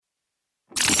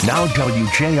Now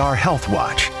WJR Health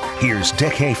Watch. Here's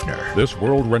Dick Hafner. This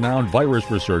world-renowned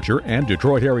virus researcher and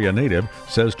Detroit area native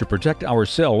says to protect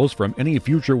ourselves from any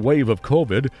future wave of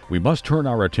COVID, we must turn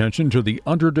our attention to the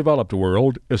underdeveloped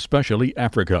world, especially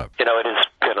Africa. It has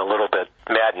been a little bit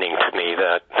maddening to me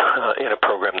that in a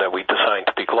program that we designed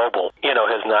to be global,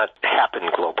 has not happened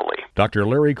globally. Dr.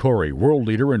 Larry Corey, world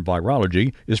leader in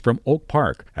virology, is from Oak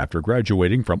Park. After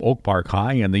graduating from Oak Park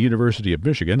High and the University of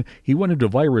Michigan, he went into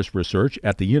virus research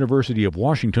at the University of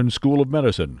Washington School of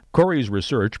Medicine. Corey's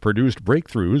research produced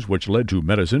breakthroughs which led to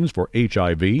medicines for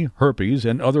HIV, herpes,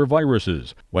 and other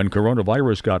viruses. When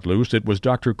coronavirus got loose, it was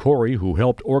Dr. Corey who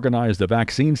helped organize the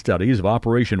vaccine studies of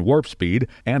Operation Warp Speed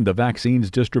and the vaccine's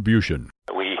distribution.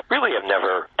 We really have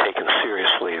never taken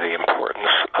seriously the importance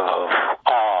of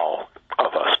all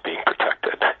of us being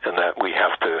protected, and that we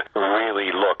have to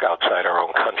really look outside our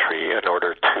own country in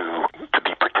order to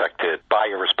be protected by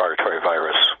a respiratory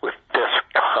virus with this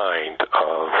kind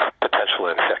of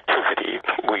potential infectivity.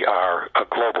 We are a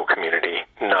global community,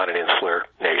 not an insular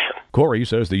nation. Corey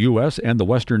says the U.S. and the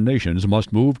Western nations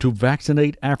must move to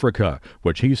vaccinate Africa,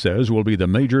 which he says will be the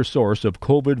major source of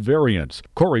COVID variants.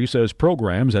 Corey says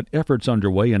programs and efforts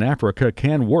underway in Africa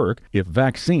can work if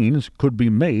vaccines could be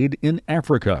made in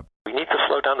Africa. We need to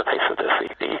slow down the pace of this.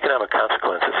 The economic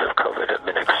consequences of COVID have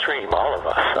been extreme. All of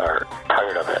us are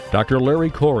tired of it. Dr. Larry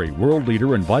Corey, world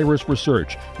leader in virus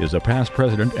research, is a past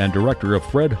president and director of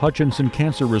Fred Hutchinson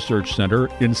Cancer Research Center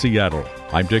in Seattle.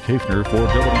 I'm Dick Hafner for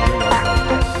WJR.